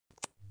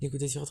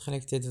Écoutez sur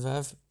Tractate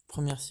Vav,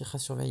 première sikha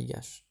sur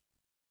Vaïgash.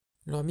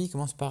 Le Rabbi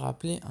commence par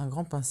rappeler un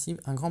grand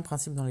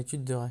principe dans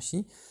l'étude de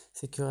Rashi,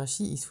 c'est que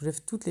Rashi il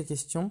soulève toutes les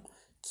questions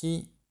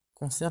qui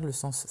concernent le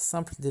sens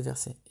simple des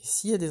versets. Et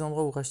s'il y a des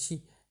endroits où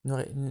Rashi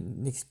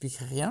n'explique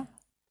rien,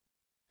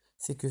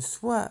 c'est que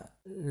soit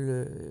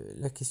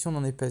la question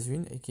n'en est pas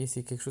une et que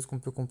c'est quelque chose qu'on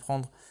peut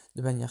comprendre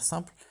de manière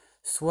simple,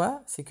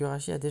 soit c'est que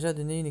Rashi a déjà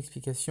donné une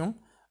explication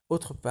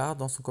autre part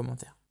dans son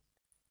commentaire.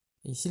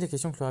 Et ici, la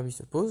question que le Rabbi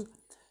se pose,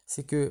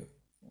 c'est que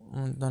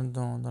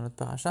dans notre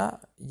paracha,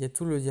 il y a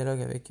tout le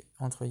dialogue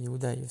entre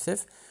Yehuda et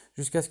Yosef,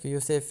 jusqu'à ce que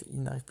Yosef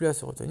il n'arrive plus à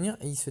se retenir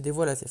et il se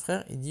dévoile à ses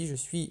frères. Il dit: Je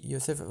suis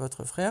Yosef,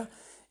 votre frère,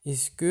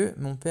 est-ce que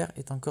mon père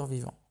est encore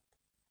vivant?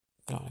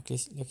 Alors,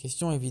 la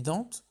question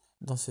évidente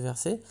dans ce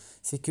verset,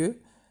 c'est que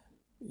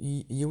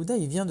Yehuda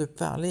il vient de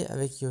parler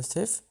avec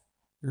Yosef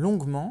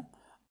longuement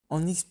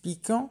en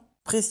expliquant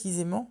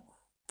précisément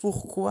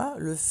pourquoi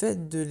le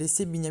fait de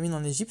laisser Binyamin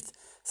en Égypte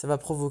ça va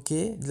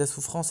provoquer de la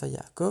souffrance à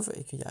Yaakov,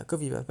 et que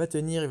Yaakov il va pas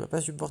tenir, il va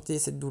pas supporter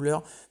cette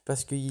douleur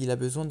parce qu'il a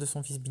besoin de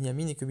son fils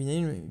Binyamin et que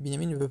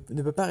Binyamin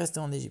ne peut pas rester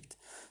en Égypte.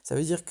 Ça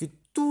veut dire que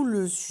tout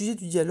le sujet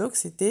du dialogue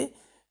c'était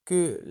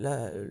que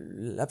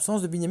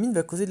l'absence de Binyamin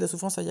va causer de la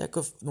souffrance à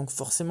Yaakov. Donc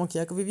forcément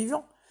qu'Yaakov est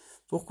vivant.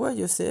 Pourquoi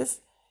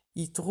Yosef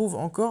il trouve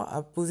encore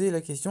à poser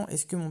la question: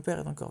 est-ce que mon père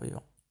est encore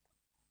vivant?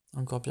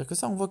 Encore pire que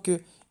ça, on voit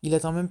que il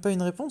attend même pas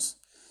une réponse.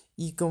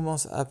 Il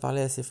commence à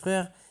parler à ses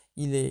frères,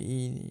 il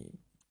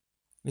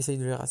essaye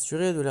de les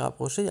rassurer, de les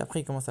rapprocher, et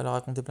après il commence à leur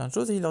raconter plein de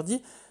choses, et il leur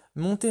dit: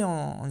 montez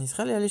en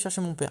Israël et allez chercher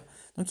mon père.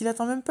 Donc il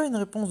attend même pas une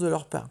réponse de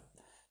leur part.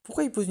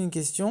 Pourquoi il pose une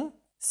question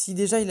si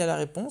déjà il a la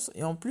réponse,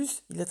 et en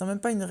plus il attend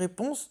même pas une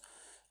réponse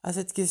à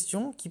cette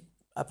question qui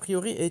a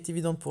priori est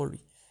évidente pour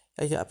lui?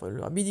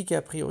 Le rabbi dit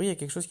qu'a priori il y a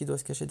quelque chose qui doit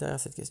se cacher derrière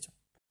cette question.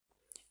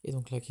 Et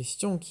donc la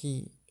question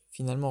qui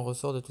finalement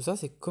ressort de tout ça,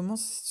 c'est comment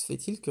se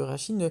fait-il que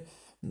Rachid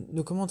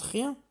ne commente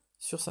rien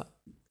sur ça?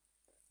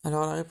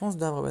 Alors la réponse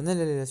d'Abrabanel,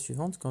 elle est la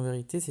suivante, qu'en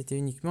vérité c'était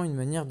uniquement une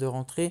manière de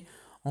rentrer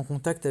en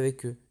contact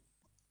avec eux.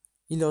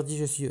 Il leur dit: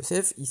 je suis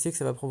Yosef, il sait que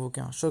ça va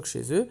provoquer un choc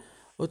chez eux,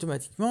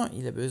 automatiquement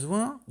il a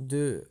besoin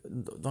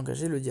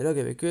d'engager le dialogue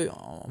avec eux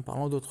en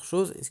parlant d'autre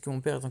chose. Est-ce que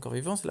mon père est encore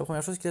vivant? C'est la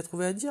première chose qu'il a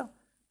trouvé à dire.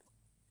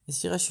 Et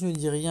si Rachid ne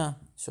dit rien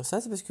sur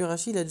ça, c'est parce que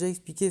Rachid a déjà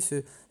expliqué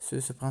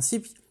ce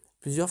principe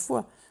plusieurs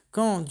fois.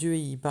 Quand Dieu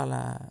il parle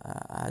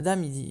à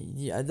Adam, il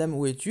dit: Adam,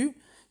 où es-tu?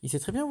 Il sait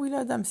très bien où il est,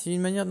 Adam. C'est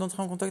une manière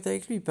d'entrer en contact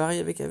avec lui. Pareil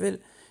avec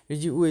Avel. Il lui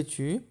dit: où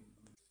es-tu?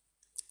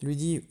 Il lui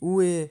dit: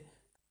 où est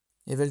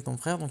Evel ton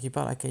frère? Donc il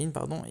parle à Caïn,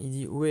 pardon. Il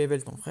dit: où est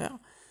Evel ton frère?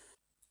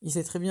 Il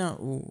sait très bien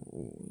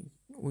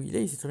où il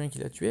est, il sait très bien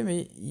qu'il l'a tué,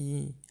 mais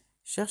il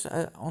cherche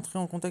à entrer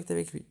en contact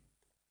avec lui.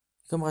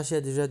 Comme Rachid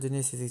a déjà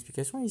donné ses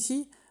explications,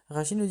 ici,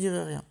 Rachid ne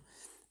dirait rien.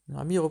 Le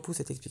Rabbi repousse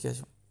cette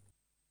explication.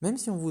 Même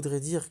si on voudrait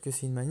dire que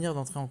c'est une manière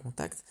d'entrer en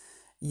contact,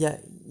 il y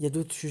a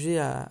d'autres sujets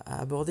à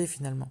aborder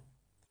finalement.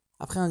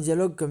 Après un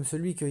dialogue comme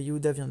celui que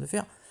Yehuda vient de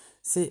faire,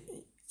 il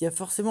y a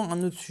forcément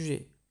un autre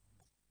sujet.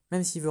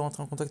 Même s'il veut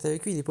rentrer en contact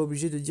avec lui, il n'est pas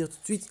obligé de dire tout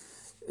de suite: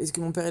 est-ce que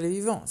mon père est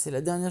vivant? C'est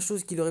la dernière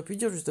chose qu'il aurait pu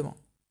dire justement.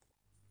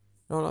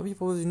 Alors le Rabbi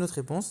propose une autre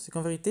réponse, c'est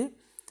qu'en vérité,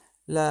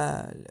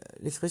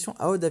 l'expression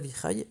Aod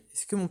Avichai,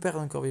 est-ce que mon père est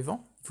encore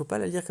vivant? Il ne faut pas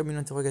la lire comme une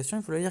interrogation,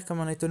 il faut la lire comme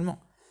un étonnement.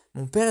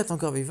 Mon père est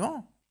encore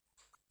vivant?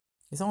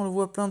 Et ça, on le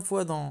voit plein de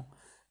fois dans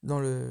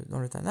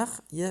le Tanakh.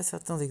 Il y a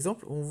certains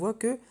exemples où on voit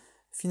que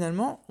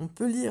finalement, on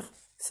peut lire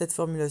cette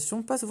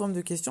formulation, pas sous forme de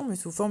question, mais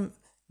sous forme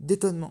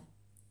d'étonnement.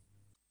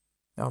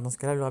 Alors dans ce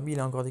cas-là, le Rabbi, il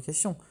a encore des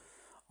questions.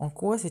 En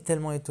quoi c'est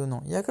tellement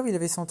étonnant? Yaakov, il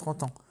avait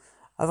 130 ans.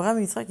 Abraham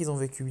et Yitzhak, ils ont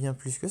vécu bien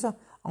plus que ça.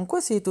 En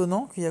quoi c'est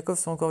étonnant que Yaakov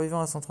soit encore vivant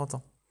à 130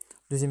 ans?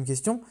 Deuxième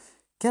question: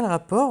 quel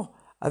rapport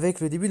avec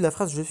le début de la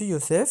phrase « Je suis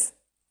Yosef »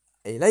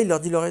 et là, il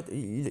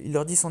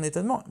leur dit son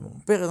étonnement: mon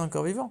père est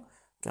encore vivant.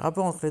 Quel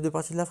rapport entre les deux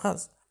parties de la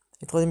phrase?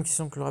 Et troisième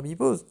question que le Rabbi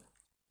pose: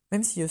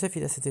 même si Yosef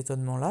il a cet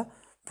étonnement-là,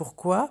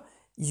 pourquoi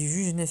il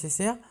juge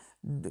nécessaire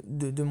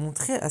de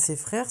montrer à ses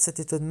frères cet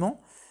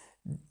étonnement?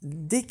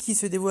 Dès qu'il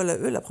se dévoile à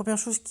eux, la première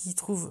chose qu'il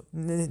trouve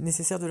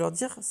nécessaire de leur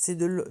dire, c'est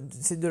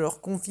de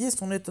leur confier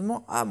son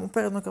étonnement: ah, mon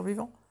père est encore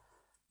vivant.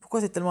 Pourquoi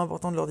c'est tellement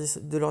important de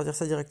leur dire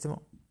ça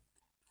directement?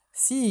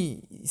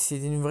 Si c'est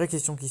une vraie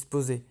question qui se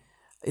posait,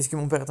 est-ce que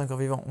mon père est encore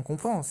vivant? On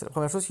comprend, c'est la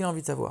première chose qu'il a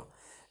envie de savoir.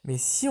 Mais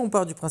si on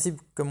part du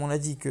principe, comme on l'a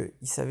dit, qu'il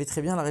savait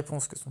très bien la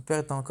réponse, que son père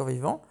était encore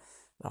vivant,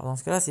 alors dans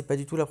ce cas-là, c'est pas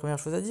du tout la première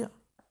chose à dire.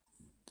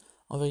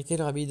 En vérité,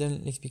 le Rabbi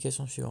donne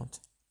l'explication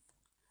suivante.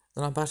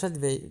 Dans la paracha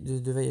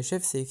de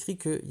Vayeshev, c'est écrit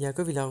que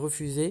Yaakov il a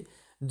refusé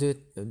de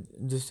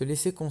se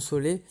laisser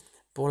consoler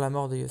pour la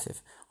mort de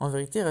Yosef. En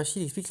vérité,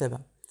 Rachid explique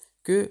là-bas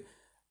que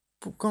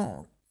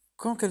quand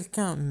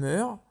quelqu'un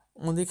meurt,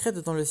 on décrète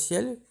dans le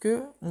ciel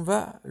que on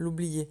va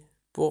l'oublier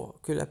pour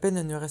que la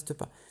peine ne reste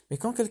pas. Mais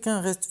quand quelqu'un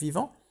reste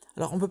vivant,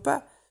 alors on ne peut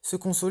pas se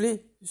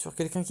consoler sur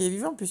quelqu'un qui est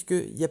vivant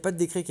puisqu'il n'y a pas de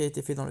décret qui a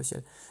été fait dans le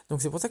ciel.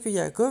 Donc c'est pour ça que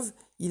Yaakov,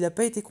 il n'a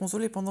pas été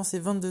consolé pendant ces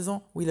 22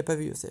 ans où il n'a pas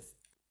vu Yosef.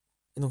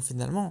 Et donc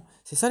finalement,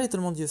 c'est ça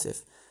l'étonnement de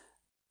Yosef.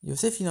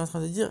 Yosef, il est en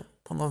train de dire: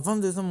 pendant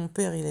 22 ans, mon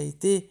père, il a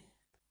été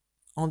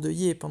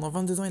endeuillé. Pendant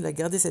 22 ans, il a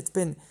gardé cette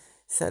peine.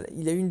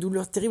 il a eu une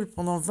douleur terrible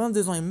pendant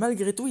 22 ans et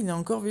malgré tout, il est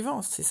encore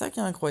vivant. C'est ça qui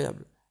est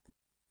incroyable.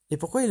 Et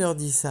pourquoi il leur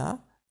dit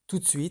ça tout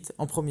de suite,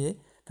 en premier?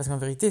 Parce qu'en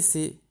vérité,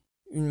 c'est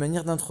une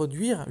manière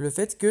d'introduire le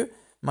fait que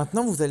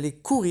maintenant vous allez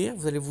courir,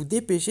 vous allez vous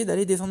dépêcher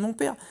d'aller descendre mon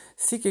père.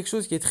 C'est quelque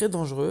chose qui est très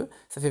dangereux.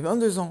 Ça fait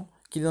 22 ans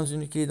qu'il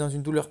est dans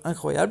une douleur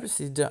incroyable.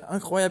 C'est déjà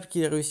incroyable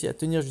qu'il ait réussi à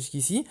tenir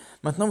jusqu'ici.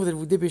 Maintenant, vous allez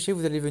vous dépêcher,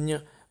 vous allez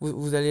venir,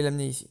 vous allez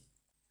l'amener ici.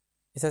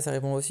 Et ça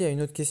répond aussi à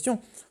une autre question.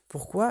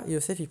 Pourquoi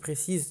Yosef, il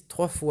précise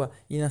 3 fois,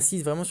 il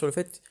insiste vraiment sur le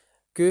fait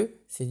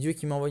que c'est Dieu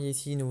qui m'a envoyé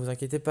ici, ne vous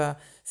inquiétez pas,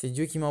 c'est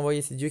Dieu qui m'a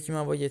envoyé, c'est Dieu qui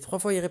m'a envoyé. 3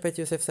 fois, il répète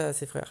Yosef ça à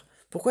ses frères.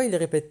 Pourquoi il les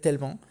répète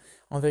tellement?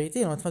 En vérité,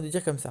 il est en train de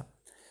dire comme ça.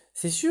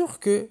 C'est sûr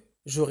que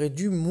j'aurais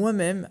dû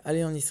moi-même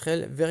aller en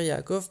Israël vers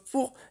Yaakov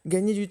pour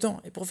gagner du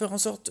temps et pour faire en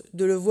sorte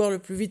de le voir le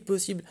plus vite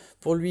possible,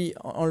 pour lui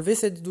enlever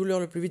cette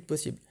douleur le plus vite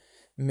possible.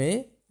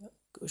 Mais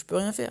je peux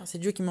rien faire, c'est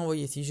Dieu qui m'a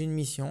envoyé ici, j'ai une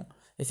mission.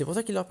 Et c'est pour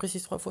ça qu'il leur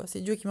précise 3 fois. C'est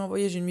Dieu qui m'a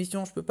envoyé, j'ai une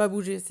mission, je peux pas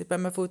bouger, c'est pas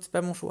ma faute, c'est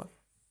pas mon choix.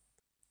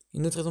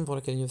 Une autre raison pour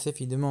laquelle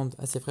Yosef il demande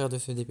à ses frères de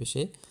se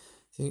dépêcher,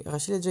 c'est que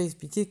Rachid a déjà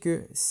expliqué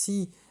que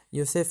si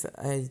Yosef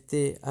a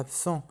été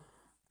absent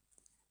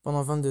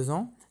pendant 22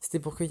 ans, c'était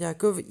pour que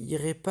Yaakov il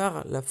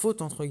répare la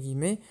faute entre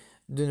guillemets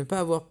de ne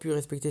pas avoir pu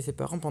respecter ses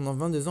parents pendant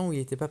 22 ans où il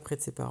n'était pas près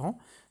de ses parents.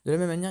 De la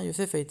même manière,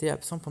 Yosef a été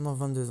absent pendant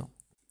 22 ans.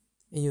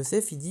 Et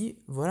Yosef il dit,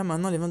 voilà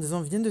maintenant les 22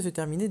 ans viennent de se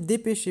terminer,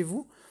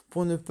 dépêchez-vous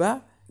pour ne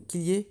pas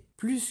qu'il y ait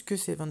plus que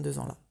ces 22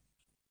 ans-là.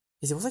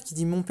 Et c'est pour ça qu'il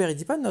dit mon père, il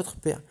dit pas notre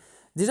père.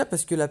 Déjà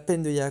parce que la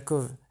peine de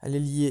Yaakov, elle est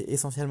liée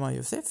essentiellement à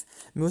Yosef,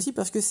 mais aussi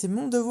parce que c'est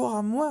mon devoir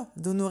à moi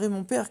d'honorer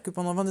mon père, que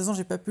pendant 22 ans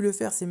j'ai pas pu le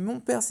faire, c'est mon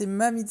père, c'est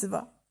ma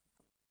mitzvah.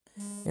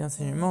 Et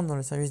l'enseignement dans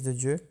le service de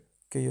Dieu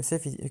que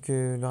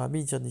le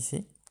rabbi tire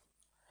d'ici,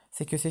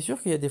 c'est que c'est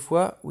sûr qu'il y a des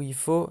fois où il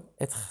faut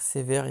être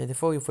sévère, il y a des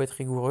fois où il faut être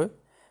rigoureux,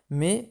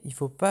 mais il ne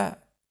faut pas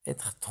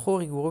être trop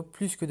rigoureux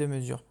plus que de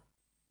mesure.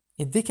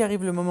 Et dès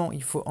qu'arrive le moment où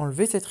il faut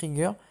enlever cette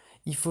rigueur,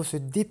 il faut se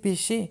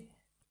dépêcher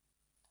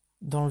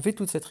d'enlever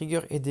toute cette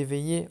rigueur et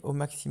d'éveiller au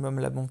maximum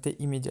la bonté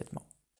immédiatement.